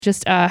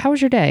Just, how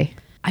was your day?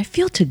 I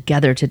feel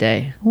together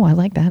today. Oh, I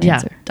like that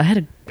answer. I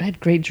had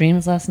great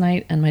dreams last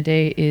night, and my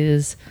day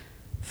is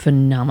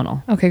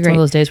phenomenal. Okay, It's great. one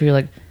of those days where you're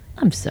like,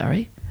 I'm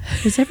sorry.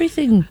 Is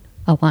everything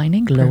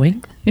Aligning?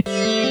 glowing?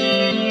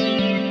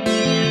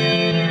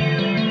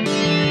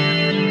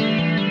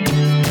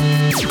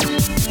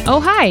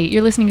 Oh, hi.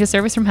 You're listening to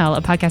Service from Hell,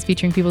 a podcast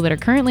featuring people that are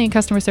currently in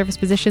customer service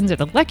positions or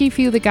the lucky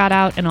few that got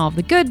out and all of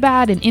the good,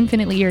 bad, and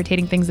infinitely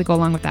irritating things that go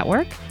along with that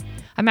work.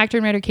 I'm actor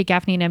and writer Kate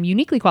Gaffney, and I'm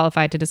uniquely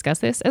qualified to discuss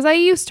this as I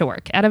used to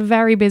work at a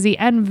very busy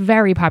and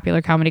very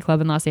popular comedy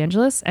club in Los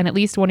Angeles, and at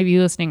least one of you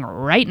listening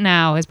right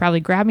now has probably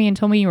grabbed me and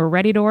told me you were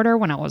ready to order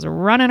when I was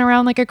running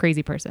around like a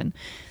crazy person.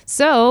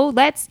 So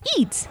let's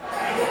eat.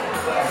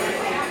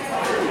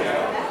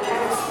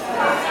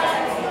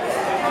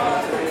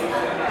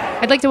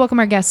 I'd like to welcome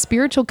our guest,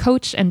 spiritual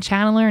coach and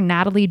channeler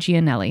Natalie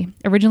Gianelli.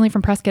 Originally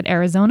from Prescott,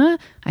 Arizona.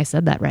 I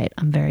said that right.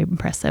 I'm very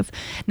impressive.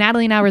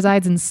 Natalie now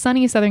resides in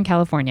sunny Southern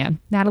California.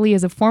 Natalie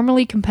is a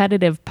formerly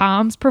competitive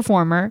Palms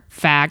performer,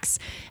 facts,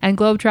 and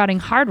globetrotting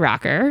hard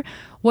rocker.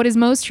 What is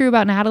most true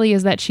about Natalie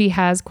is that she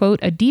has,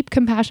 quote, a deep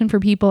compassion for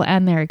people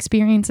and their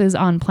experiences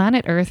on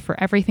planet Earth for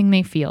everything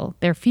they feel.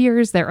 Their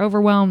fears, their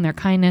overwhelm, their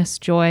kindness,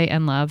 joy,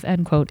 and love,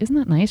 end quote. Isn't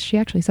that nice? She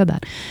actually said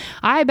that.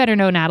 I better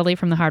know Natalie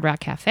from the Hard Rock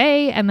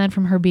Cafe, and then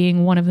from her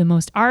being one of the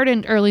most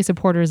ardent early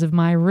supporters of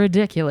my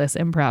ridiculous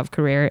improv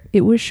career.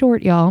 It was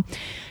short, y'all.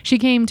 She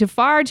came to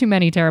far too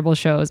many terrible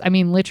shows. I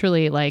mean,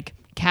 literally, like,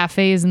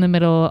 cafes in the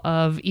middle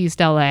of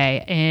East LA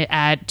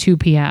at 2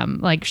 p.m.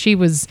 Like she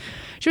was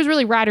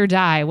really ride or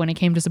die when it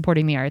came to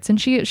supporting the arts. And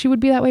she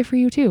would be that way for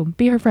you too.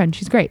 Be her friend.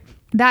 She's great.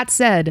 That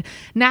said,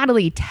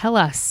 Natalie, tell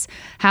us,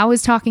 how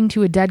is talking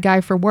to a dead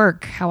guy for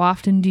work? How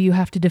often do you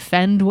have to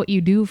defend what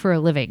you do for a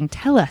living?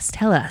 Tell us.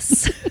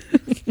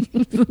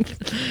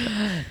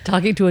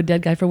 Talking to a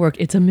dead guy for work.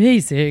 It's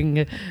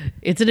amazing.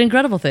 It's an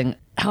incredible thing.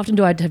 How often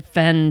do I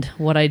defend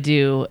what I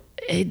do?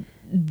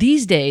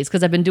 These days,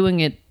 because I've been doing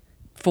it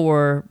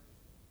for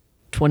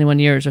 21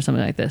 years or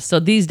something like this. So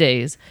these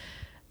days,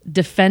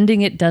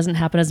 defending it doesn't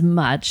happen as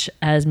much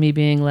as me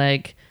being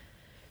like,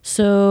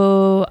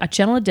 so I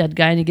channel a dead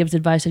guy and he gives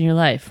advice on your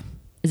life.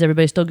 Is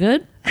everybody still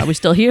good? Are we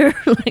still here?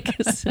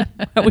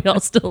 Are we all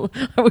still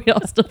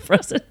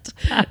present?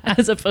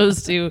 As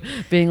opposed to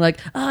being like,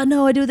 oh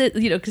no, I do that,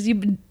 because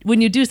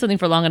when you do something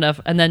for long enough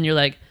and then you're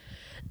like,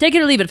 take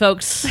it or leave it,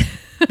 folks.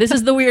 This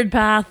is the weird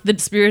path that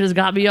spirit has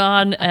got me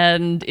on,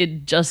 and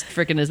it just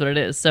freaking is what it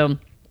is. So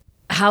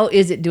how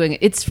is it doing it?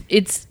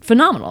 It's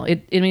phenomenal.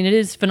 It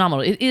is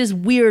phenomenal. It is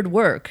weird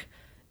work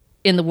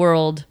in the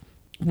world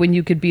when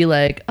you could be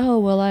like, oh,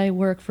 well, I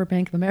work for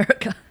Bank of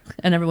America.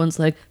 And everyone's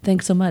like,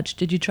 thanks so much.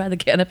 Did you try the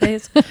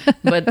canapes?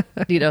 But,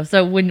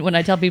 so when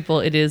I tell people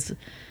it is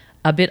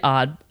a bit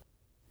odd.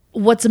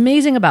 What's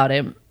amazing about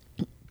it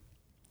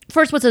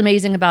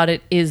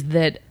is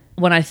that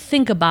when I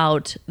think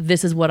about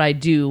this is what I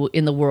do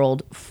in the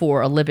world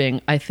for a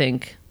living, I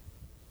think,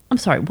 I'm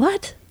sorry,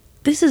 what?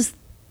 This is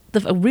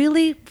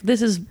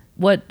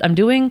what I'm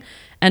doing?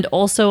 And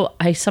also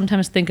I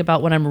sometimes think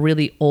about when I'm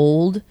really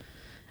old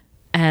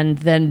and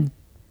then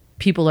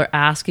people are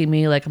asking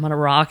me, like, I'm on a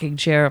rocking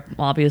chair,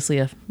 obviously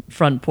a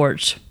front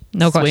porch.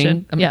 No swing.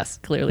 question. Yes.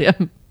 Clearly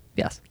I'm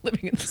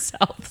living in the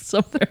South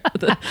somewhere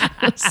with a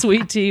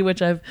sweet tea,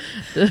 which I've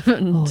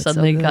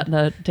suddenly gotten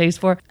a taste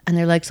for. And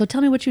they're like, so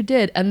tell me what you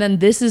did. And then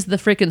this is the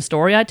freaking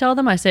story I tell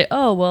them. I say,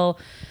 oh, well,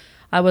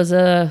 I was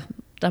a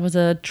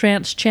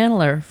trance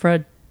channeler for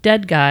a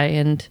dead guy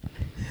and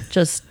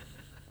just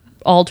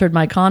altered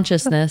my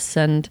consciousness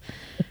and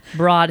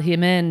brought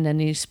him in,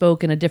 and he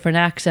spoke in a different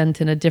accent,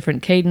 in a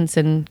different cadence,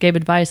 and gave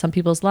advice on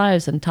people's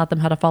lives and taught them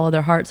how to follow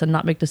their hearts and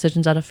not make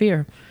decisions out of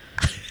fear.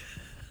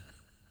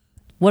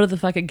 What do the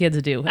fucking kids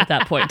do at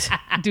that point?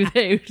 Do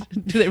they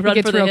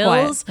run for the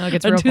hills? No, it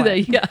gets real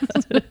quiet.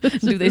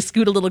 Do they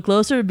scoot a little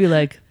closer and be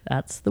like,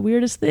 that's the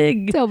weirdest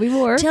thing. Tell me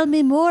more. Tell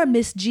me more,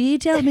 Miss G.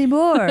 Tell me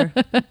more.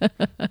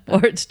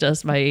 Or it's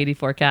just my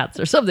 84 cats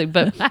or something.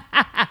 But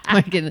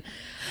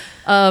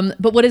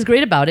but what is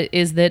great about it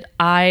is that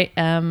I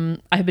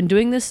have been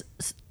doing this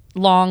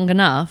long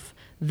enough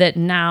that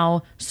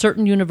now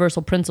certain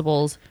universal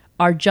principles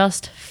are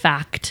just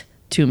fact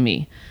to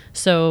me.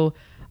 So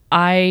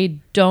I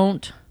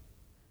don't,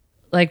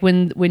 like,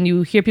 when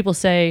you hear people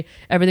say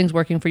everything's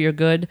working for your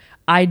good,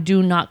 I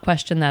do not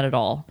question that at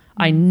all.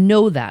 I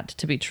know that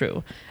to be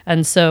true.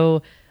 And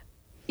so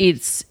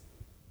it's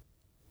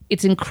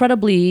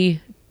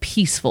incredibly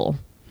peaceful,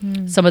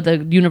 some of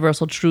the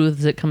universal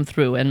truths that come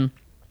through, and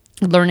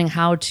learning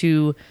how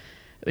to,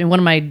 one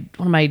of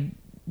my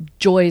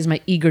joys, my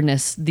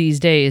eagerness these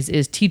days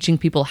is teaching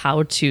people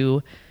how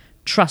to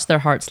trust their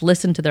hearts,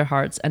 listen to their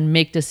hearts, and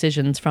make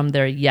decisions from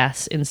their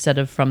yes instead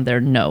of from their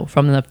no,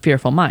 from the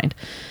fearful mind.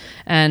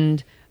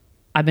 And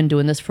I've been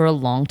doing this for a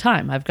long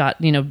time. I've got,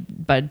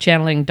 by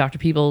channeling Dr.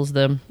 Peebles,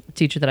 the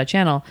teacher that I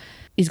channel,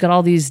 he's got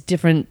all these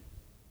different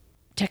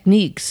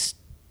techniques,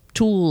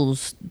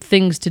 tools,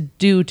 things to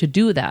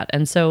do that.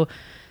 And so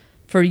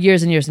for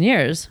years and years and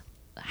years,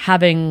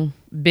 having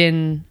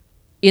been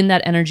in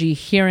that energy,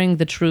 hearing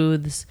the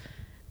truths,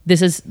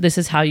 this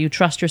is how you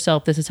trust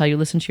yourself. This is how you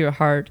listen to your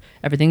heart.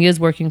 Everything is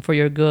working for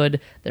your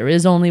good. There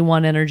is only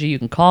one energy. You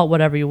can call it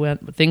whatever you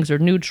want. Things are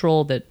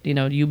neutral. That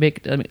you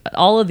make. I mean,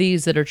 all of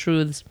these that are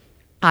truths.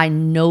 I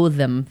know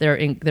them. They're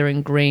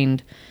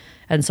ingrained,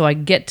 and so I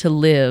get to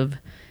live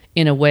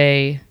in a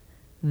way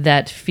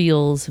that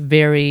feels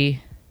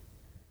very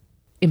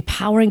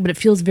empowering, but it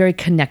feels very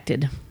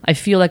connected. I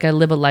feel like I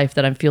live a life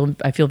that I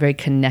feel very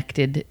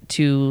connected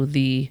to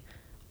the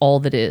all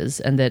that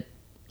is, and that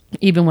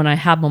even when I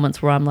have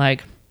moments where I'm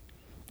like,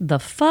 the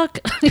fuck,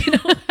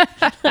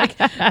 like,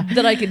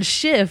 that I can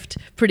shift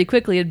pretty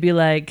quickly and be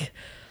like,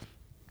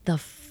 the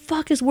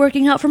fuck is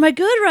working out for my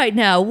good right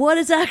now? What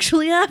is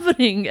actually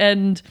happening?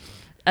 And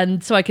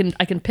so I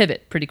can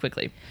pivot pretty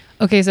quickly.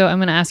 Okay, so I'm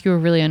going to ask you a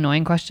really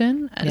annoying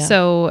question. Yeah.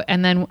 So,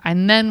 and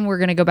then we're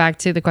going to go back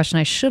to the question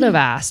I should have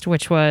asked,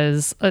 which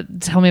was,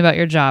 tell me about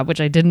your job,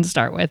 which I didn't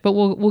start with, but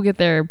we'll get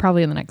there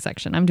probably in the next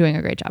section. I'm doing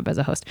a great job as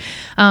a host.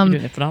 You're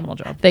doing a phenomenal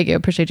job. Thank you.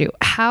 Appreciate you.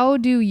 How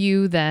do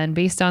you then,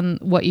 based on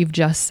what you've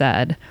just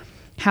said,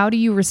 how do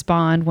you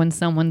respond when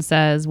someone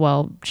says,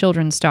 well,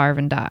 children starve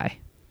and die?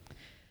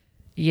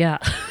 Yeah.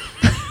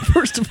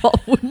 First of all,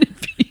 wouldn't it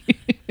be?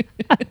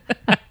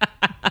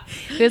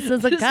 This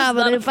is a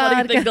comedy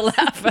funny thing to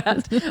laugh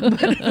at,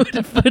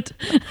 but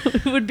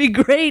it would be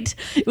great.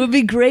 It would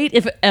be great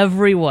if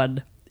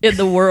everyone in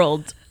the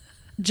world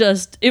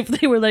if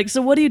they were like,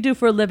 so what do you do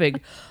for a living?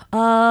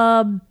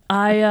 I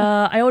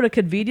own a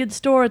convenience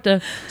store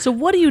so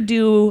what do you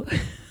do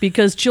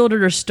because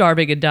children are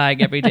starving and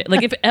dying every day?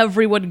 Like, if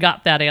everyone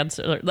got that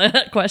answer,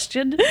 that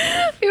question,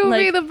 it would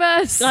be the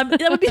best. That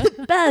would be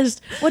the best.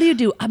 What do you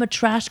do? I'm a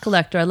trash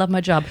collector. I love my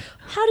job.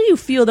 How do you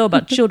feel though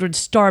about children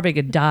starving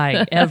and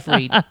dying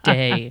every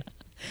day?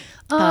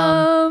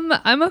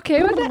 I'm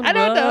okay with it. I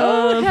don't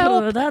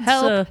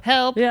know.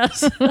 Help.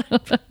 Yes.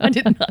 I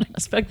did not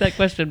expect that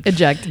question.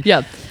 Eject.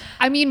 Yeah.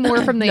 I mean,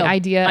 more from the No,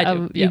 idea I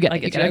do. of Yeah, you get I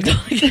it. get you. I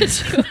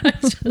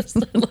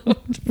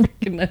love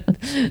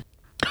freaking.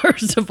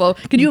 First of all,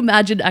 can you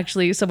imagine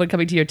actually someone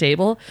coming to your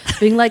table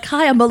being like,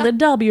 hi, I'm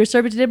Melinda. I'll be your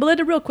servant today.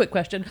 Melinda, real quick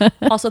question.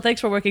 Also,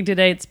 thanks for working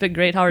today. It's been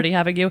great already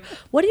having you.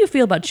 What do you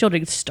feel about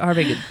children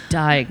starving and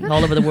dying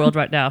all over the world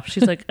right now?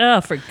 She's like,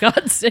 oh, for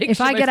God's sake. If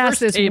I get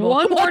asked this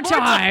one more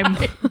time,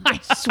 I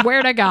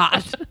swear to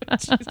God.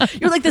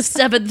 You're like the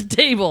seventh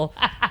table.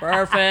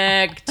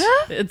 Perfect.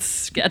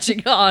 It's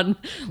catching on.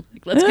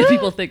 Like, let's get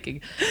people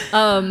thinking.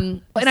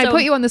 And I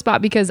put you on the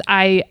spot because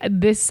I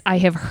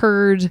have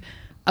heard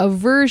a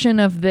version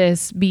of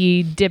this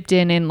be dipped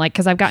in like,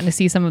 because I've gotten to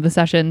see some of the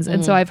sessions,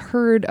 and so I've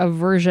heard a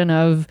version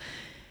of,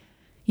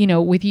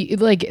 with you,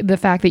 like the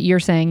fact that you're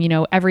saying,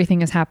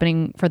 everything is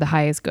happening for the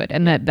highest good,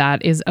 and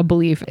that is a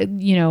belief,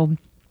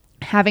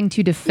 having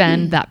to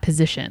defend that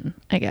position,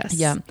 I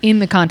guess, in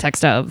the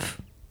context of,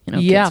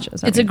 kids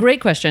shows. It's a great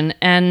question,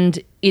 and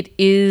it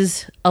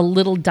is a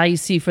little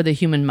dicey for the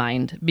human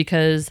mind,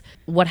 because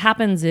what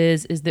happens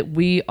is that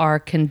we are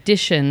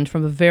conditioned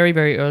from a very,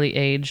 very early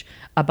age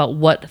about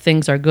what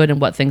things are good and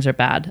what things are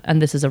bad,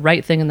 and this is a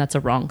right thing and that's a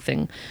wrong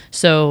thing.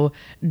 So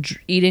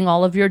eating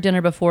all of your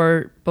dinner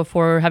before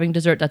having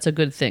dessert, that's a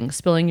good thing.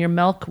 Spilling your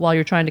milk while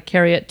you're trying to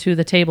carry it to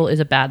the table is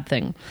a bad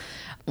thing.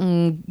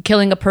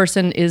 Killing a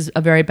person is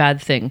a very bad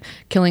thing.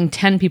 Killing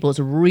 10 people is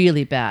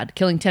really bad.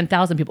 Killing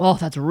 10,000 people, oh,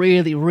 that's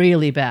really,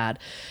 really bad.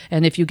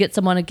 And if you get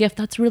someone a gift,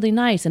 that's really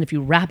nice. And if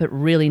you wrap it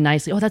really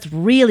nicely, oh, that's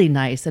really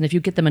nice. And if you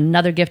get them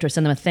another gift or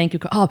send them a thank you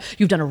card, oh,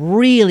 you've done a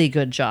really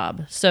good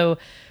job. So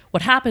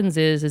what happens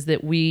is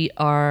that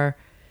we're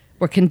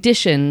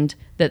conditioned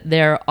that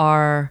there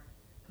are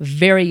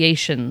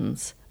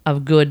variations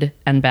of good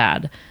and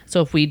bad.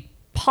 So if we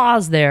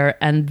pause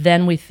there and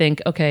then we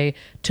think, okay,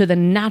 to the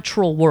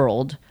natural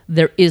world,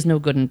 there is no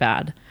good and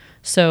bad.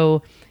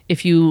 So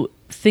if you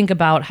think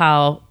about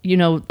how,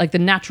 like the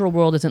natural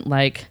world isn't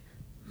like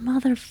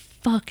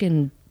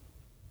motherfucking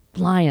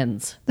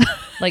lions.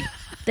 Like,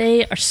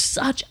 they are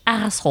such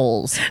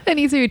assholes. That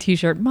needs to be a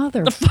t-shirt.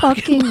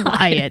 Motherfucking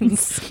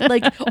lions.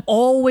 Like,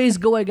 always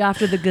going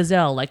after the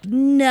gazelle. Like,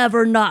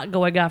 never not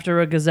going after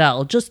a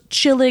gazelle. Just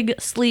chilling,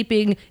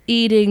 sleeping,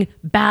 eating,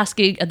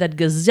 basking, and then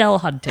gazelle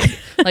hunting.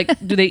 Like,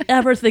 do they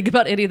ever think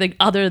about anything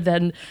other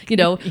than,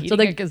 Eating so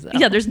like, a gazelle.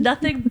 yeah, there's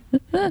nothing,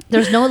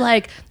 there's no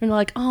like, they're not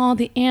like, oh,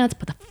 the ants,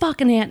 but the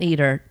fucking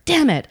anteater.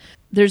 Damn it.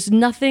 There's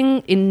nothing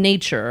in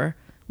nature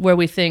where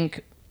we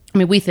think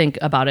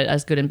about it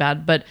as good and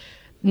bad, but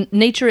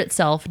nature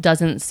itself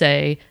doesn't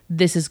say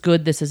this is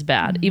good, this is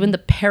bad. Even the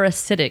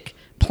parasitic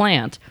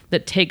plant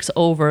that takes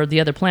over the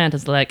other plant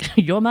is like,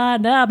 you're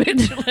mine now,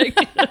 bitch. Like,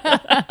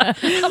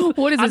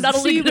 what is I'm this? not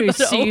only going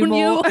to own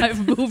you,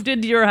 I've moved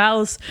into your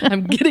house,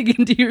 I'm getting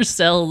into your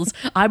cells,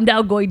 I'm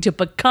now going to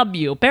become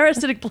you.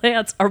 Parasitic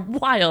plants are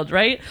wild,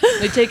 right?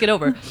 They take it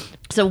over.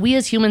 So we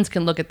as humans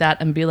can look at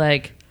that and be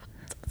like,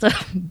 it's a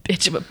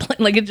bitch of a plant.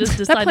 Like, it just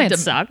decided plant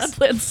sucks. That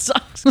plant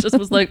sucks. Just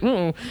was like,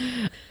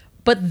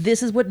 But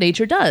this is what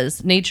nature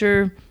does.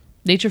 Nature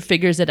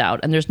figures it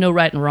out, and there's no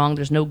right and wrong.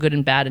 There's no good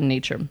and bad in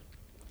nature.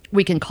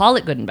 We can call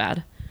it good and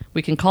bad.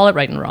 We can call it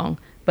right and wrong,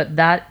 but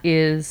that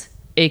is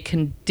a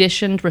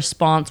conditioned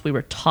response we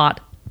were taught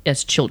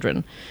as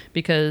children.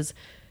 Because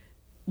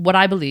what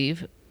I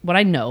believe, what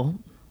I know,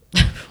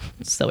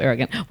 so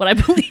arrogant, what I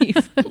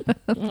believe,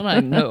 what I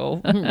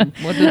know,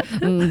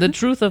 the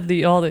truth of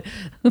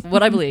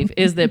what I believe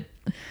is that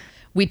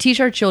we teach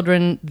our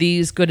children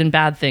these good and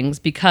bad things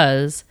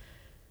because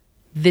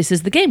this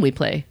is the game we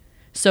play.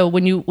 So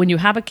when you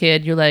have a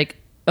kid, you're like,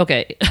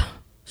 okay,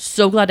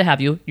 so glad to have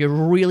you. You're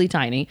really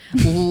tiny.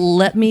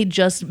 Let me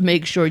just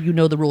make sure you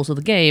know the rules of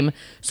the game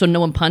so no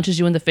one punches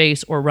you in the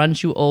face or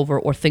runs you over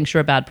or thinks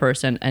you're a bad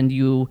person and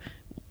you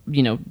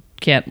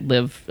can't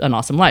live an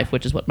awesome life,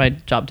 which is what my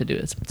job to do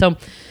is. So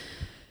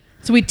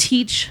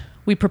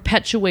we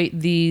perpetuate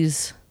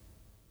these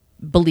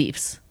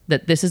beliefs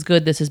that this is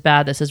good, this is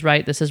bad, this is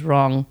right, this is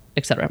wrong,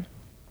 etc.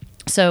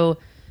 So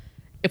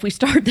if we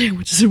start there,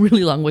 which is a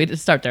really long way to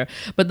start there,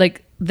 but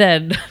like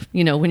then,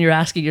 when you're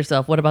asking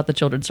yourself, what about the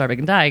children starving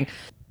and dying?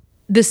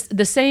 The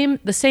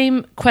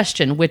same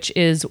question, which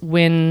is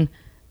when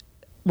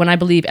I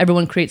believe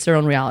everyone creates their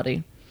own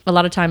reality. A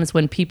lot of times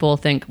when people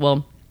think,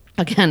 well,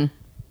 again,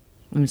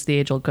 it's the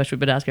age-old question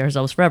we've been asking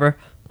ourselves forever,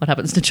 what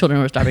happens to children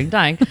who are starving and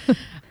dying?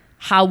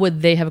 How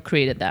would they have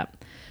created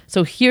that?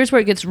 So here's where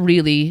it gets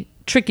really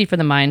tricky for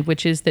the mind,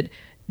 which is that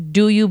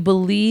do you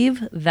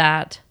believe in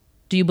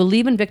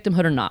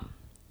victimhood or not?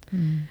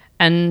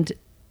 And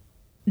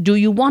do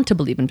you want to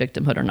believe in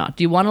victimhood or not?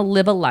 Do you want to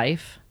live a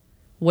life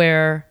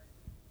where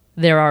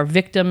there are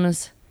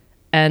victims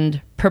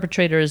and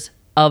perpetrators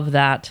of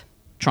that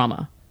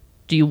trauma?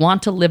 Do you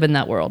want to live in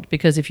that world?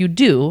 Because if you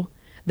do,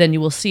 then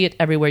you will see it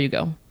everywhere you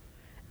go.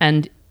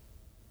 And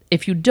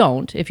if you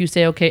don't, if you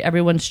say, okay,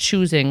 everyone's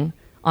choosing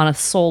on a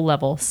soul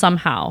level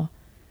somehow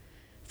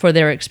for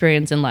their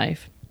experience in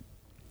life,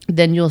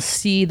 then you'll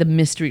see the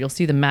mystery, you'll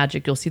see the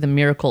magic, you'll see the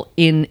miracle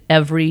in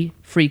every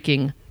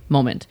freaking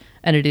moment.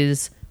 And it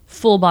is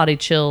full body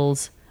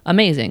chills,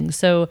 amazing.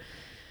 So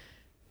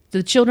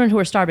the children who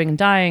are starving and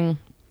dying,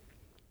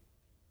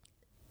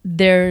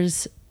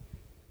 there's,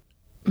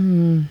 how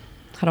do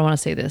I want to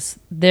say this?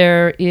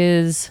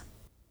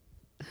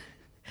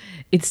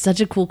 It's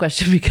such a cool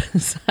question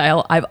because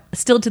I've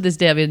still to this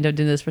day, I've been doing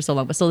this for so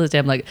long, but still to this day,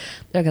 I'm like,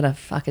 they're going to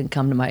fucking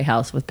come to my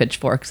house with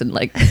pitchforks and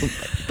like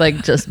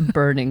just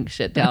burning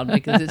shit down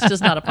because it's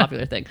just not a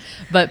popular thing.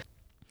 But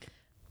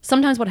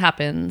sometimes what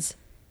happens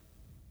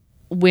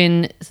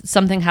when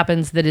something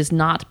happens that is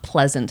not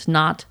pleasant,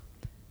 not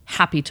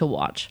happy to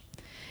watch,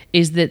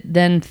 is that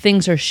then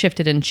things are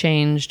shifted and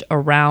changed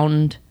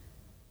around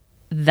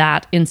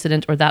that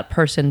incident or that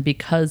person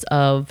because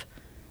of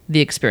the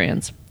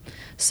experience.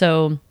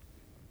 So,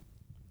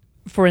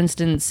 for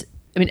instance,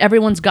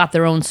 everyone's got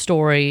their own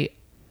story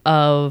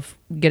of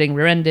getting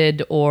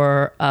rear-ended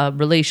or a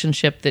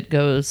relationship that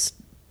goes,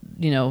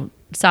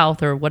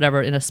 south or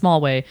whatever in a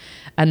small way.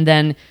 And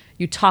then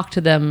you talk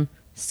to them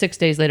 6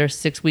 days later,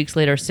 6 weeks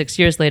later, 6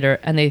 years later,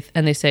 and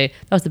they say,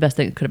 that was the best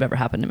thing that could have ever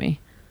happened to me.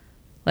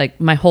 Like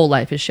my whole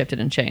life is shifted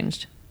and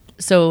changed.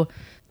 So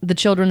the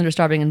children that are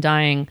starving and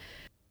dying,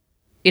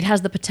 it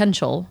has the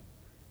potential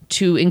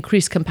to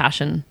increase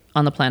compassion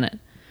on the planet.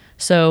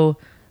 So,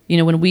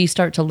 when we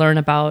start to learn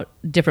about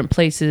different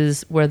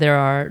places where there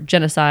are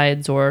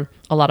genocides or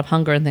a lot of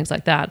hunger and things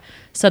like that,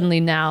 suddenly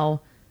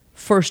now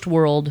first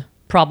world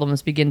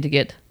problems begin to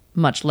get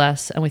much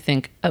less. And we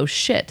think, oh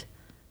shit,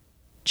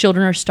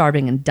 children are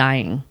starving and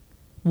dying.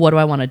 What do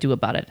I want to do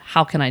about it?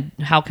 How can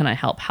I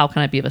help? How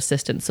can I be of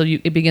assistance? So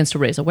it begins to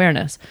raise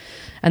awareness.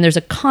 And there's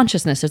a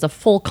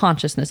full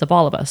consciousness of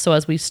all of us. So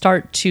as we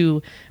start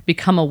to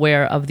become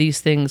aware of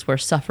these things where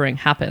suffering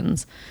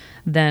happens,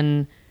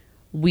 then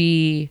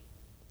we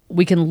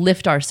can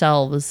lift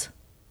ourselves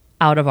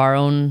out of our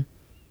own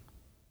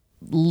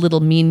little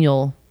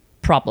menial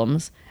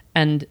problems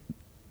and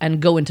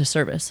go into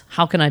service.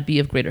 How can I be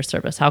of greater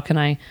service? How can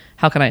I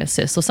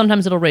assist? So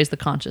sometimes it'll raise the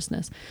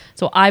consciousness.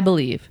 So I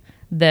believe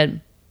that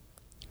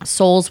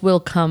souls will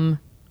come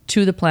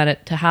to the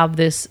planet to have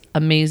this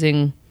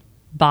amazing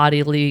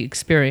bodily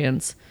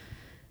experience.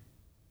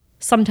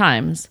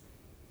 Sometimes,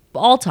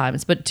 all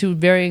times, but to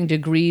varying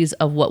degrees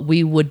of what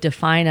we would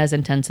define as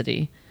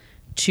intensity,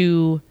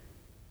 to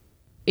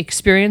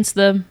experience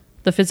the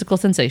physical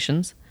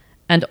sensations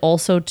and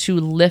also to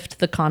lift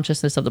the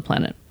consciousness of the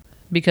planet.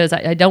 Because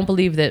I don't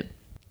believe that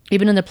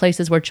even in the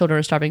places where children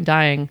are starving,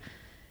 dying,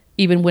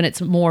 even when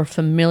it's more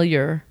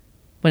familiar,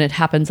 when it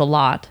happens a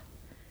lot,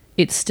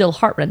 it's still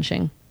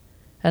heart-wrenching.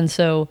 And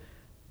so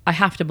I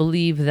have to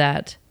believe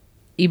that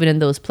even in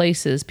those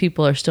places,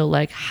 people are still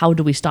like, how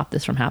do we stop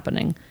this from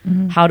happening?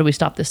 Mm-hmm. How do we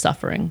stop this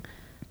suffering?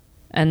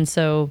 And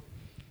so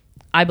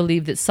I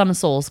believe that some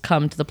souls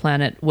come to the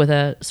planet with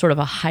a sort of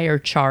a higher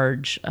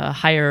charge, a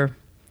higher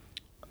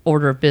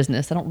order of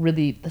business.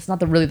 That's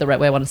not really the right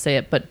way I want to say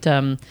it, but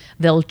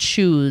they'll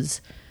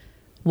choose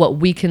what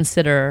we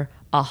consider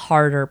a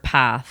harder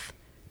path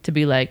to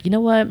be like, you know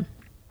what?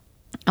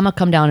 I'm gonna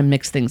come down and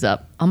mix things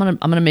up. I'm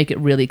gonna make it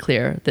really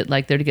clear that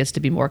like there gets to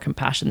be more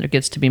compassion, there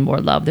gets to be more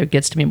love, there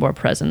gets to be more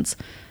presence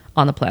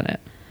on the planet,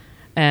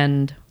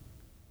 and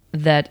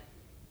that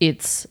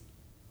it's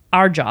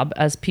our job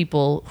as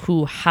people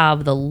who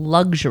have the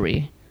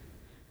luxury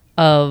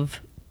of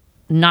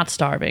not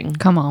starving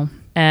Come on.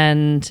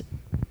 and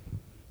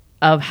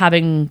of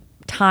having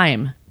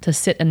time to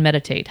sit and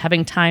meditate,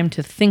 having time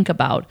to think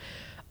about,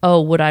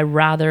 oh, would I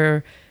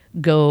rather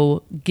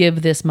go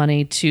give this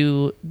money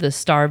to the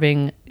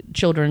starving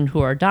children who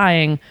are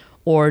dying,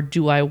 or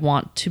do I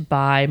want to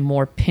buy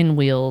more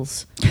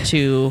pinwheels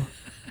to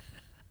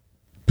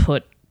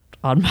put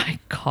on my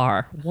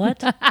car?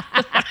 What?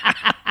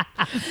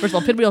 First of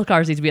all, pinwheel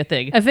cars need to be a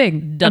thing.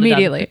 Done.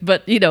 Immediately.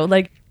 But, you know,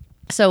 like,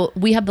 so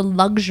we have the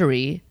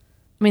luxury.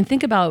 I mean,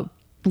 think about,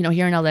 you know,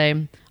 here in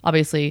LA,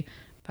 obviously,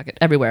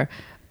 everywhere,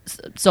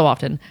 so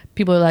often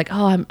people are like,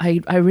 oh, I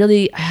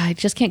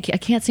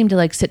can't seem to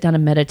like sit down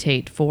and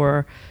meditate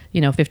for,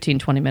 15,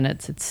 20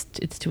 minutes.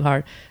 It's too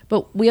hard.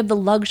 But we have the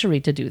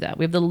luxury to do that.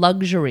 We have the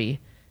luxury,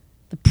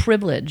 the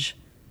privilege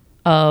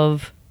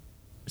of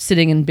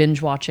sitting and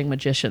binge watching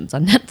Magicians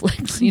on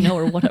Netflix,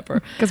 or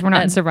whatever. Because we're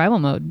not in survival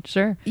mode.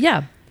 Sure.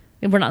 Yeah.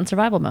 And we're not in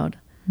survival mode.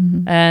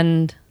 Mm-hmm.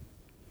 And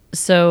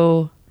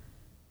so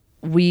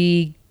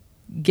we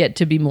get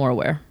to be more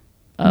aware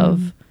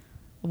of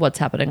what's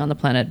happening on the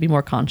planet, be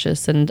more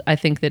conscious. And I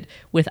think that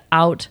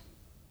without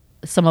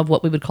some of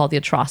what we would call the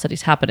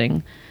atrocities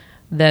happening,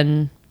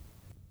 then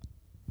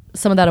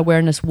some of that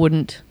awareness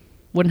wouldn't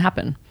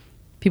happen.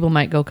 People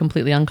might go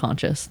completely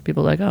unconscious.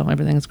 People are like, oh,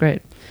 everything's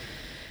great.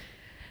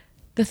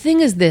 The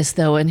thing is this,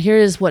 though, and here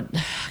is what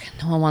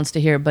no one wants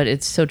to hear, but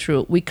it's so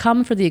true. We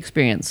come for the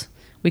experience.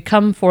 We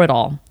come for it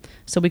all.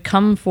 So we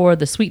come for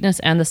the sweetness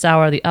and the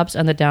sour, the ups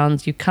and the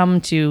downs. You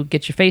come to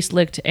get your face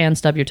licked and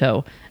stub your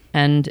toe.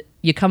 And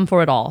you come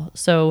for it all.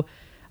 So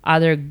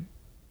either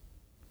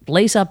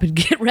lace up and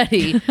get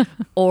ready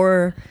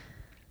or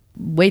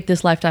wait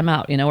this lifetime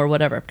out, or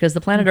whatever. Because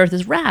the planet Earth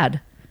is rad.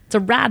 It's a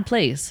rad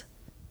place.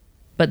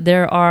 But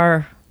there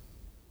are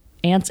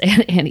ants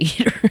and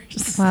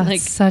anteaters. Wow,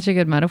 that's such a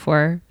good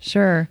metaphor.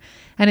 Sure.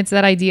 And it's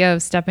that idea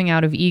of stepping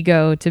out of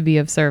ego to be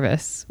of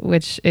service,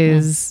 which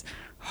is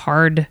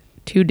hard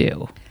to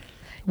do.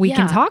 We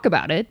can talk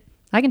about it.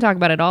 I can talk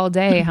about it all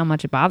day, how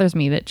much it bothers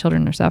me that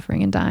children are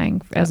suffering and dying,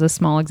 as a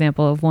small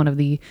example of one of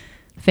the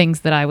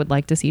things that I would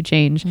like to see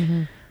change.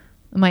 Mm-hmm.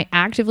 Am I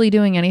actively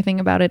doing anything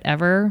about it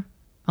ever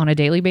on a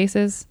daily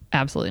basis?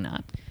 Absolutely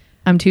not.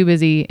 I'm too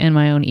busy in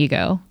my own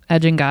ego,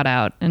 edging God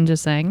out and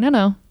just saying,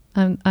 no,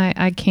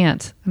 I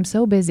can't. I'm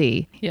so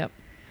busy. Yep.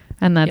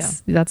 And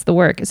that's the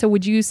work. So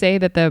would you say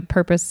that the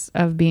purpose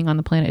of being on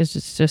the planet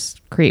is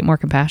just create more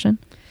compassion?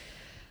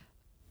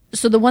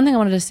 So the one thing I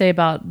wanted to say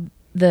about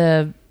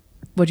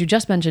what you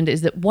just mentioned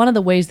is that one of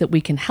the ways that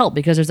we can help,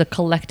 because there's a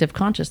collective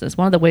consciousness,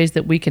 one of the ways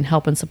that we can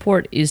help and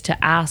support is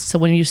to ask. So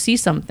when you see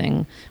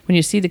something, when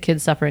you see the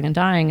kids suffering and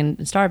dying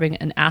and starving,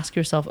 and ask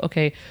yourself,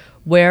 okay,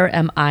 where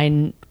am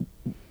I,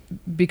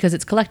 because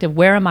it's collective,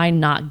 where am I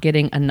not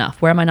getting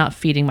enough? Where am I not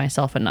feeding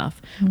myself enough?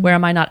 Mm-hmm. Where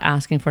am I not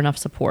asking for enough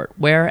support?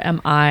 Where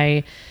am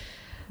I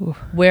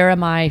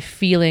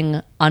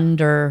feeling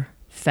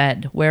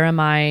underfed? Where am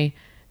I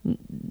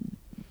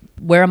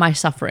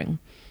suffering?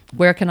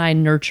 Where can I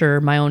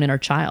nurture my own inner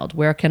child?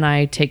 Where can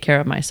I take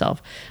care of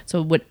myself?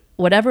 So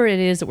whatever it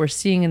is that we're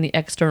seeing in the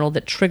external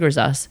that triggers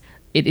us,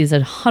 it is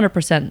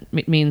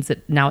 100% means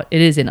that now it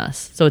is in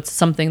us. So it's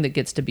something that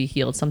gets to be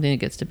healed, something that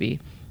gets to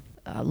be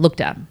looked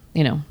at,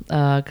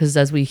 because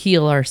as we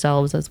heal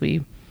ourselves, I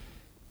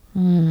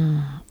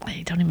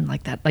don't even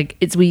like that. Like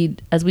as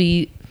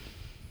we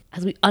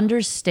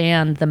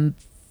understand the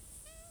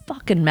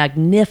fucking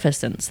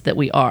magnificence that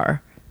we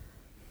are,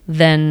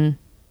 then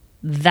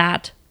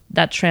that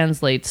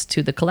translates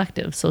to the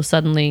collective. So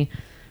suddenly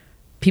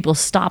people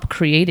stop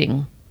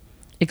creating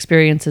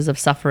experiences of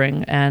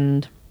suffering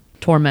and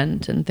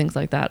torment and things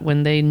like that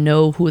when they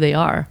know who they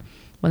are,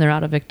 when they're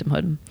out of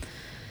victimhood.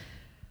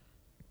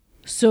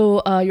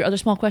 So your other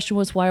small question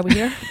was, why are we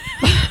here?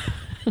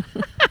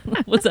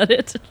 Was that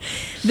it?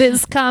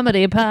 This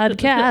comedy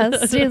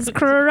podcast is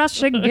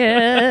crushing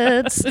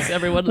it. Is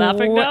everyone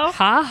laughing now?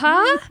 Ha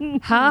ha.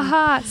 Ha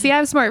ha. See, I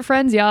have smart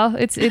friends, y'all.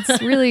 It's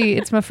really,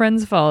 it's my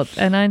friend's fault.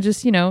 And I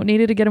just,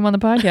 needed to get him on the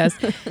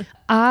podcast.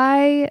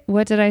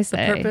 What did I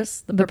say?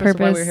 The purpose of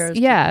why we're here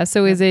is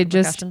is it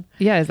just,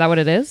 is that what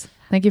it is?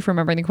 Thank you for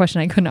remembering the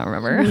question I could not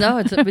remember. No,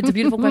 it's a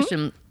beautiful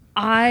question.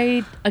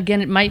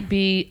 It might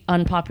be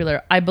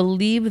unpopular. I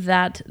believe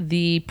that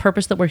the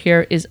purpose that we're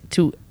here is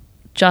to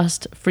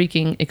just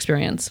freaking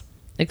experience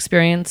the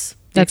experiences.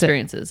 That's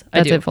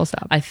it, full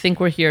stop. I think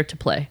we're here to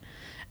play.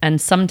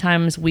 And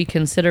sometimes we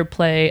consider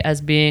play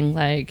as being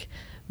like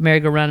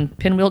merry-go-round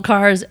pinwheel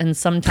cars, and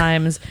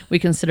sometimes we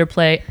consider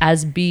play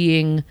as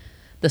being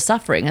the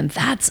suffering. And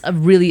that's a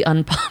really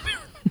unpopular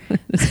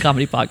this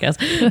comedy podcast.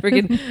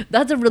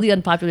 That's a really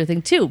unpopular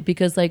thing too,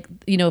 because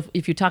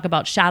if you talk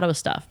about shadow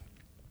stuff,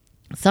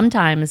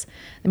 sometimes,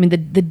 I mean, the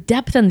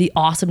depth and the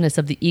awesomeness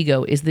of the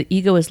ego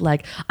is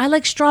like, I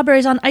like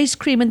strawberries on ice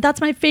cream and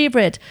that's my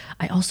favorite.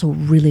 I also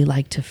really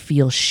like to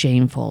feel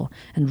shameful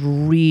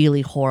and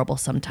really horrible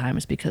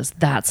sometimes because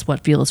that's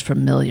what feels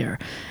familiar.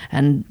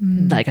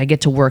 And like, I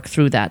get to work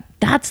through that.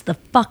 That's the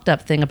fucked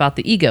up thing about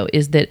the ego,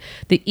 is that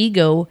the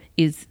ego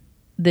is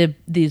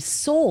the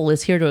soul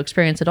is here to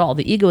experience it all.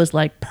 The ego is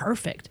like,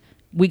 perfect.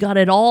 We got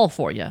it all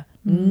for you.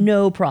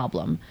 No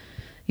problem.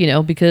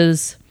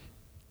 Because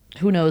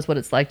who knows what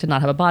it's like to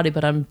not have a body,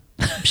 but I'm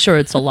sure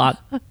it's a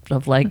lot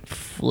of like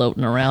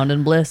floating around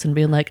in bliss and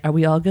being like, are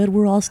we all good?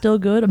 We're all still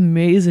good.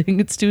 Amazing.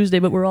 It's Tuesday,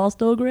 but we're all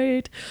still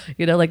great.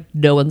 Like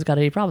no one's got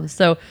any problems.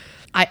 So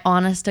I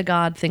honest to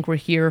God think we're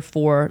here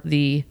for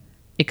the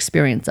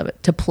experience of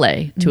it, to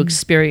play, to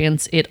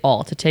experience it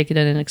all, to take it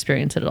in and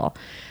experience it all.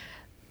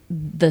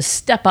 The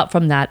step up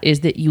from that is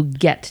that you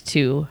get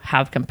to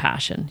have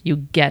compassion. You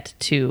get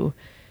to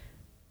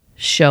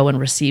show and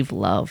receive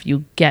love.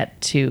 You get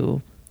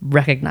to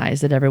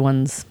recognize that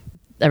everyone's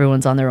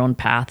on their own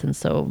path, and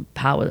so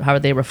how are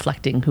they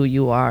reflecting who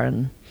you are,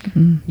 and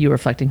you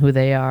reflecting who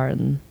they are,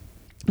 and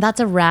that's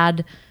a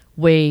rad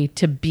way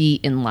to be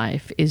in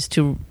life. Is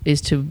to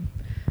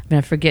I mean,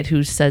 I forget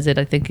who says it.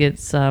 I think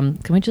it's can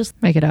we just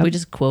make it up? We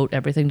just quote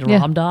everything to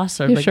Ram Dass,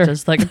 or sure.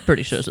 just like, I'm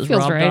pretty sure it's just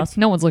Feels Ram right. Dass.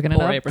 No one's looking it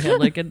or up. Abraham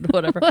Lincoln,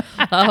 whatever.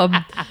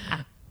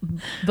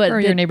 But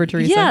or your neighbor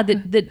Teresa. Yeah,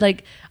 that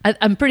like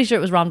I'm pretty sure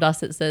it was Ram Dass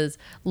that says,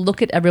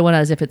 "Look at everyone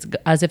as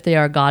if they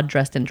are God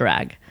dressed in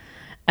drag."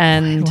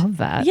 And I love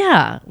that.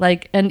 Yeah,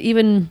 like, and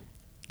even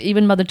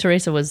Mother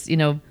Teresa was,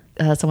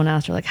 someone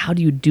asked her, like, how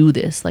do you do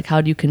this? Like,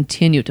 how do you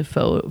continue to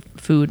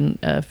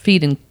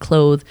feed and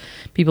clothe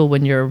people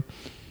when you're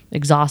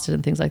exhausted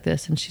and things like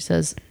this? And she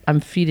says, I'm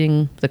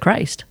feeding the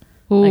Christ.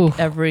 Ooh. Like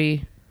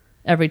every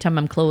time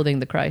I'm clothing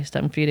the Christ,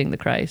 I'm feeding the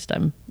Christ.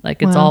 I'm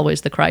like, it's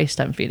always the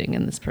Christ I'm feeding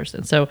in this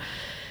person. So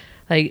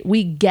like,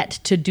 we get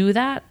to do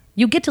that.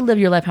 You get to live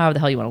your life however the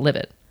hell you want to live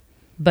it.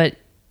 But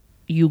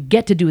you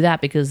get to do that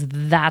because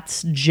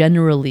that's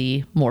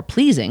generally more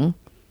pleasing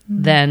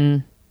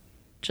than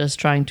just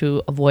trying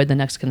to avoid the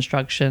next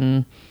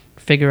construction,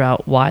 figure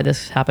out why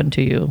this happened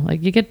to you.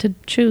 Like, you get to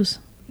choose.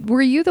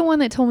 Were you the one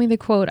that told me the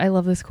quote? I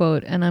love this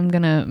quote, and I'm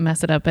going to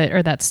mess it up,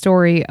 or that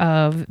story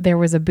of there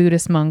was a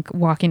Buddhist monk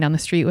walking down the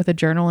street with a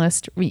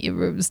journalist.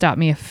 Stop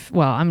me if,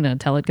 well, I'm going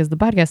to tell it because the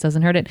podcast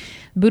doesn't hurt it.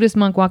 Buddhist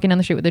monk walking down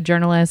the street with a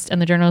journalist,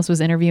 and the journalist was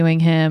interviewing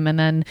him. And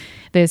then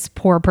this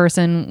poor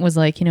person was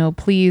like,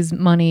 please,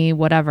 money,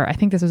 whatever. I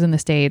think this was in the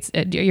States.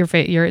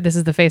 This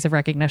is the face of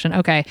recognition.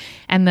 Okay.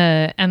 And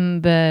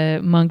the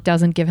monk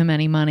doesn't give him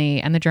any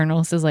money. And the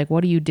journalist is like,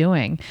 what are you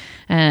doing?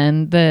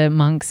 And the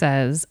monk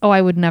says, oh,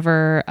 I would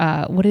never,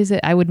 what is it?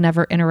 I would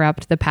never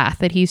interrupt the path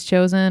that he's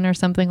chosen, or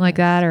something like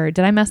that. Or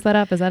did I mess that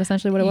up? Is that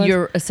essentially what it was?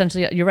 You're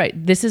right.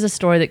 This is a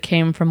story that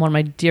came from one of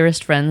my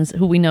dearest friends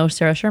who we know,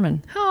 Sarah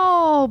Sherman.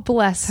 Oh,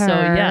 bless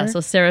her.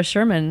 So Sarah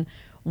Sherman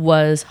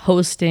was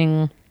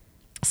hosting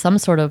some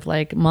sort of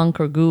like monk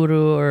or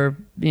guru or,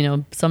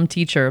 some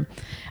teacher,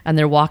 and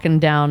they're walking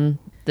down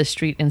the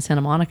street in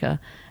Santa Monica,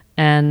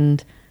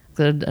 and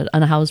the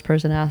unhoused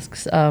person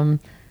asks, the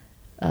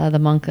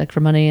monk, like, for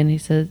money, and he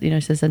says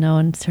no,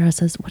 and Sarah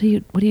says, what are you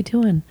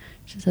doing?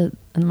 She said,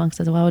 and the monk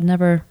says, well, I would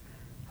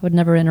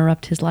never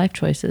interrupt his life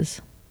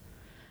choices.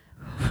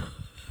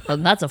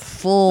 And that's a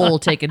full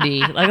take a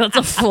knee, like that's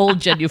a full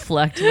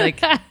genuflect,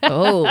 like,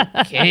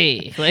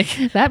 okay, like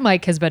that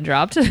mic has been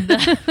dropped.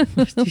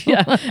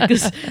 Yeah,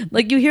 because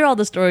like you hear all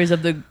the stories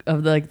of the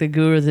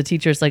guru, the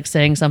teachers, like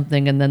saying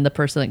something, and then the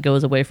person that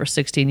goes away for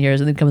 16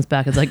 years and then comes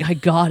back and is like, I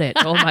got it.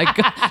 Oh my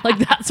god, like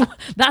that's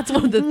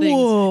one of the things.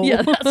 Whoa.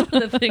 Yeah, that's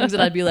one of the things that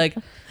I'd be like,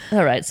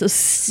 all right, so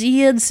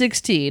see you in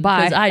 16.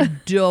 Because I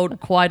don't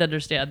quite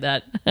understand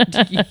that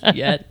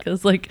yet.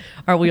 Because like,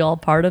 are we all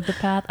part of the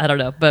path? I don't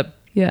know, but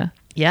yeah.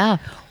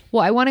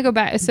 Well, I want to go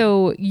back.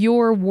 So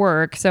your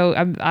work.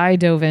 So I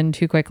dove in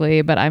too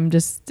quickly, but I'm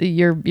just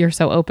you're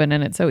so open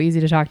and it's so easy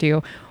to talk to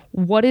you.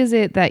 What is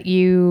it that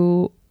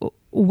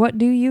what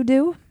do you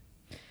do?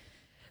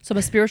 So I'm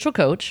a spiritual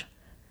coach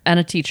and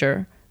a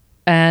teacher,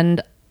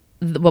 and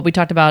what we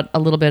talked about a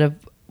little bit of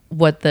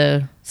what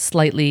the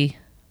slightly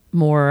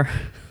more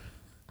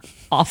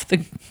off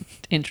the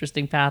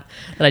interesting path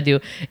that I do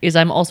is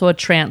I'm also a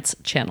trance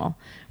channel,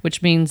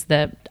 which means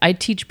that I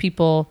teach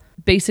people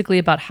basically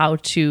about how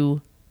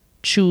to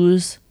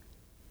choose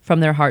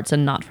from their hearts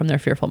and not from their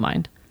fearful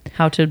mind,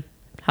 how to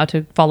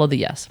follow the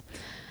yes.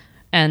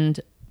 And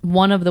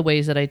one of the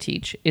ways that I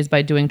teach is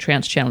by doing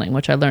trance channeling,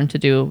 which I learned to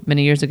do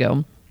many years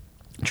ago.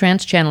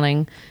 Trance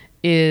channeling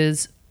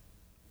is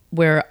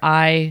where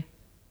I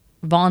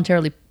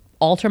voluntarily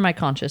alter my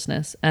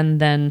consciousness, and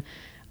then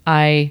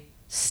I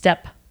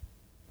step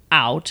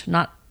out,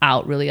 not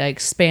out really, I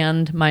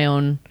expand my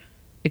own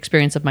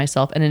experience of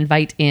myself and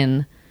invite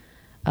in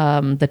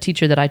the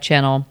teacher that I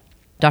channel,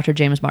 Dr.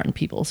 James Martin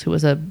Peoples, who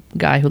was a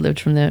guy who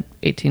lived from the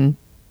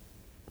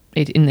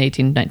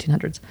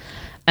 1900s.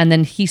 And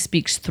then he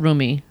speaks through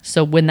me.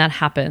 So when that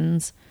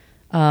happens,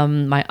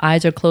 my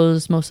eyes are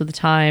closed most of the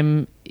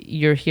time.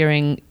 You're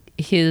hearing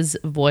his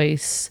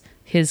voice,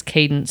 his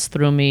cadence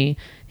through me,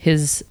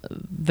 his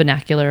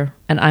vernacular,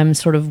 and I'm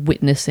sort of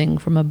witnessing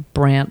from a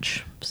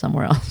branch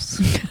somewhere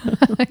else.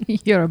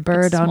 You're a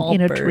bird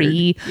in a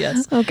tree.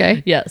 Yes.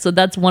 Okay. Yeah. So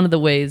that's one of the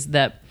ways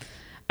that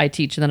I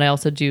teach. And then I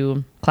also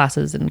do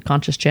classes in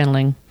conscious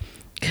channeling.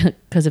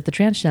 Because if the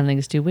trance channeling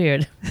is too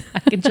weird,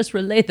 I can just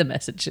relay the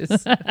messages.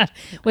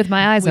 With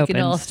my eyes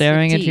open,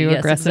 staring at you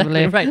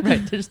aggressively. Exactly.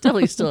 Right. There's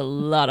definitely still a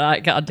lot of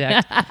eye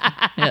contact.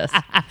 Yes.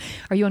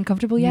 Are you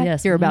uncomfortable yet?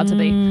 Yes. You're about to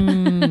be.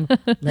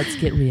 Let's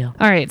get real.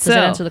 All right. Does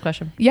that answer the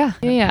question? Yeah.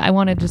 I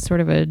wanted just sort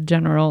of a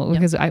general,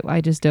 because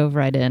I just dove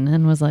right in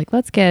and was like,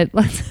 let's get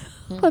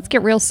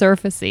real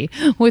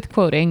surfacey with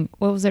quoting.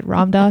 What was it?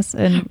 Ram Dass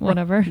and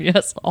whatever.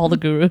 Yes. All the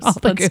gurus. All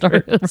the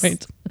gurus.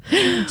 Right.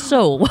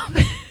 So...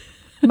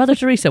 Mother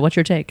Teresa, what's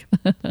your take?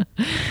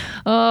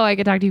 Oh, I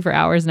could talk to you for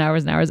hours and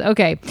hours and hours.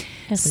 Okay.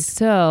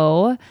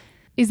 So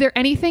is there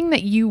anything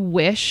that you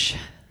wish,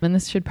 and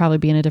this should probably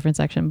be in a different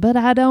section, but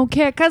I don't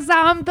care because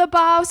I'm the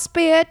boss,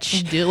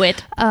 bitch. Do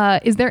it.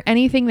 Is there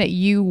anything that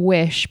you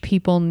wish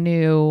people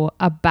knew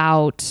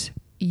about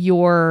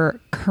your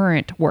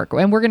current work?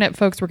 And we're going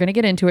to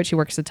get into it. She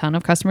works a ton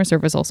of customer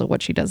service. Also,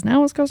 what she does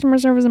now is customer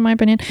service, in my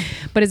opinion.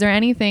 But is there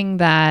anything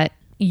that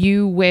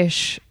you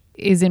wish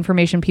is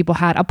information people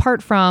had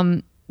apart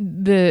from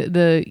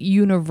the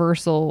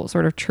universal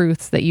sort of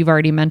truths that you've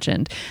already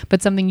mentioned, but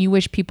something you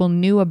wish people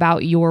knew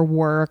about your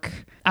work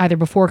either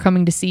before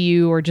coming to see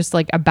you or just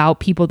like about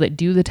people that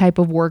do the type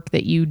of work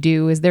that you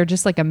do? Is there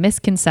just like a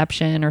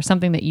misconception or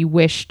something that you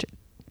wished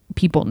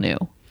people knew?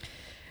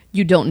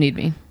 You don't need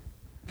me.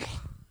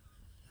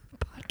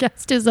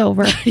 Podcast is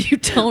over. You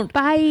don't.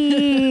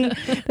 Bye.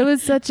 That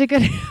was such a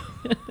good...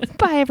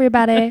 Bye,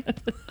 everybody.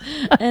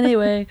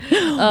 Anyway,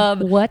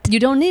 what? You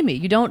don't need me.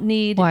 You don't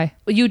need... Why?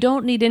 You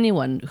don't need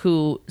anyone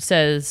who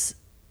says,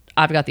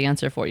 I've got the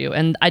answer for you.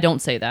 And I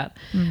don't say that.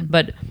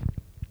 But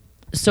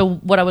so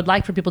what I would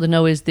like for people to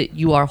know is that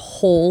you are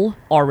whole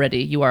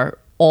already. You are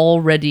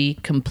already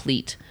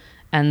complete.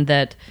 And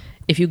that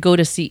if you go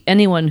to see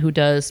anyone who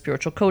does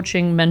spiritual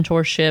coaching,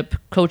 mentorship,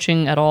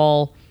 coaching at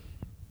all,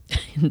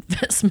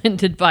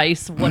 investment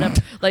advice, whatever,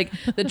 like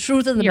the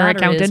truth of the Your matter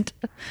accountant.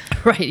 is...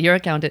 Right, your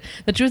accountant.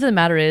 The truth of the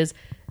matter is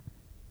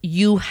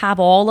you have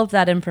all of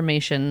that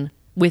information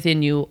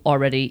within you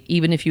already,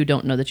 even if you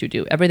don't know that you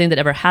do. Everything that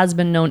ever has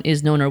been known,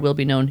 is known, or will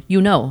be known, you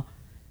know.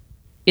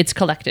 It's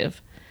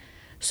collective.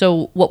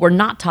 So what we're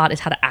not taught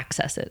is how to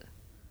access it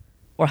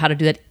or how to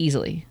do that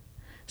easily.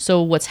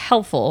 So what's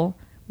helpful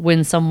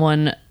when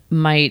someone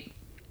might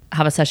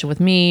have a session with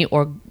me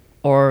or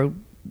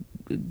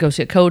go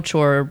see a coach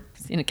or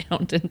see an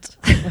accountant,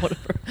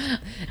 whatever,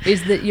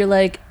 is that you're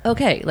like,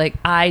 okay, like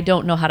I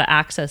don't know how to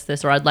access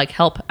this, or I'd like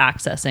help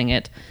accessing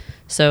it.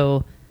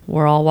 So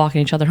we're all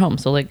walking each other home.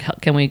 So like,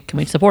 can we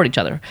support each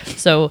other?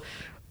 So,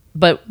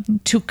 but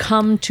to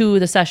come to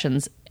the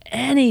sessions,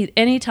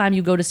 any time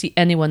you go to see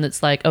anyone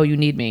that's like, oh, you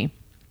need me,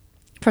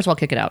 first of all,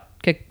 kick it out,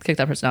 kick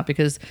that person out,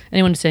 because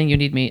anyone saying you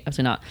need me,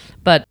 absolutely not.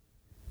 But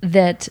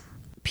that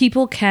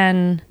people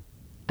can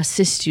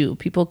assist you.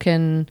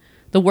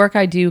 The work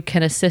I do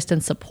can assist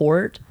and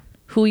support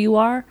who you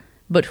are,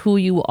 but who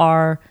you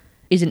are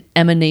is an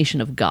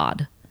emanation of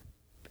God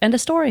and a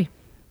story.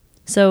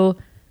 So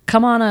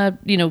come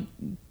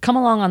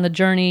along on the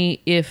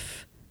journey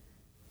if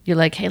you're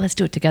like, hey, let's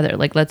do it together.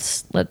 Like,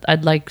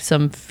 I'd like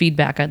some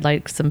feedback. I'd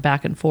like some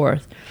back and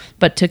forth.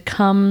 But to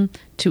come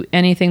to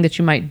anything that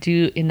you might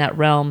do in that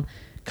realm,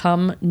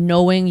 come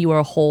knowing you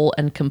are whole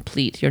and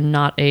complete. You're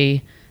not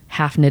a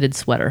half knitted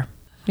sweater,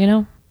 you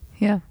know?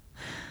 Yeah.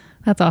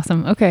 That's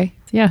awesome. Okay.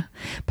 Yeah.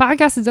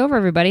 Podcast is over,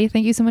 everybody.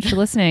 Thank you so much for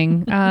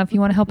listening. If you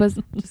want to help us,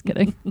 just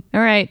kidding.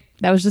 All right.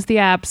 That was just the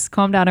apps.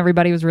 Calm down,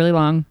 everybody. It was really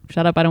long.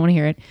 Shut up. I don't want to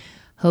hear it.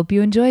 Hope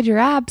you enjoyed your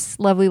apps,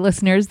 lovely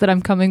listeners that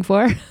I'm coming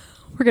for.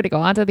 We're going to go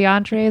on to the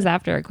entrees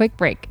after a quick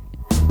break.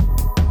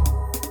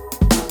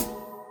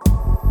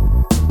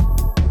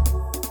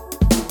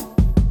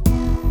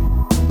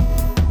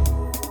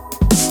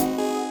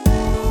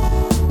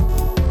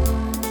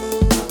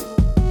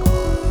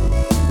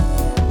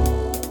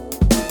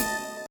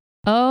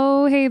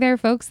 Oh, hey there,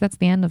 folks. That's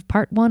the end of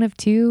part 1 of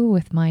 2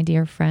 with my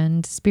dear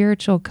friend,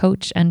 spiritual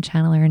coach and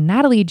channeler,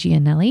 Natalie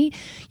Gianelli.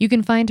 You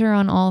can find her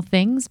on all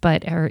things,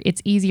 but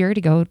it's easier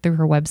to go through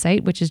her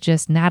website, which is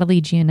just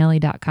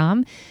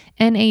nataliegianelli.com,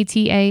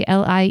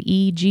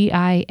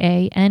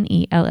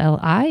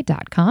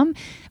 NatalieGianelli.com.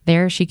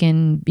 There you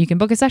can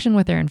book a session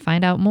with her and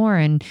find out more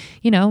and,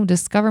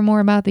 discover more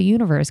about the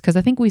universe, because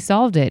I think we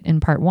solved it in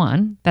part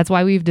 1. That's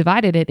why we've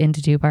divided it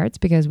into 2 parts,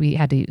 because we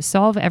had to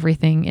solve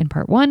everything in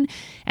part 1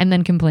 and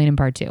then complain in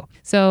part 2.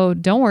 So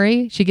don't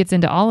worry. She gets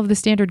into all of the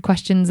standard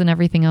questions and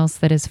everything else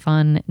that is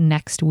fun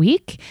next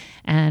week,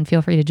 and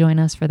feel free to join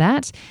us for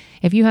that.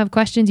 If you have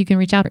questions, you can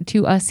reach out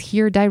to us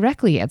here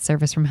directly at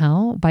Service from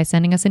Hell by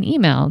sending us an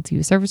email to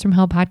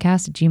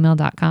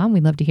servicefromhellpodcast@gmail.com.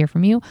 We'd love to hear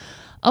from you.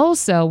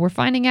 Also, we're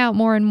finding out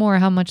more and more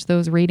how much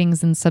those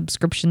ratings and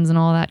subscriptions and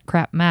all that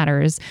crap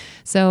matters.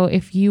 So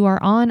if you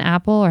are on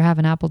Apple or have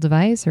an Apple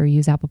device or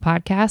use Apple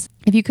Podcasts,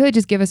 if you could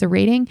just give us a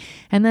rating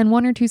and then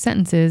 1 or 2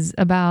 sentences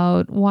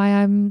about why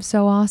I'm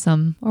so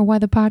awesome or why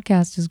the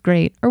podcast is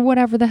great or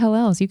whatever the hell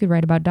else. You could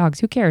write about dogs.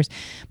 Who cares?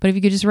 But if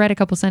you could just write a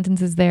couple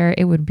sentences there,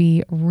 it would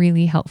be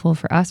really helpful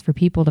for us, for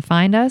people to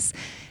find us.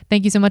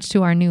 Thank you so much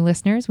to our new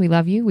listeners. We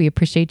love you. We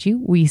appreciate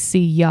you. We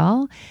see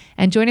y'all.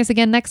 And join us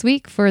again next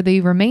week for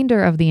the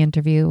remainder of the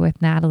interview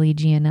with Natalie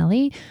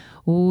Gianelli.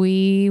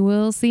 We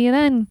will see you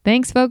then.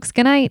 Thanks, folks.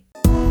 Good night.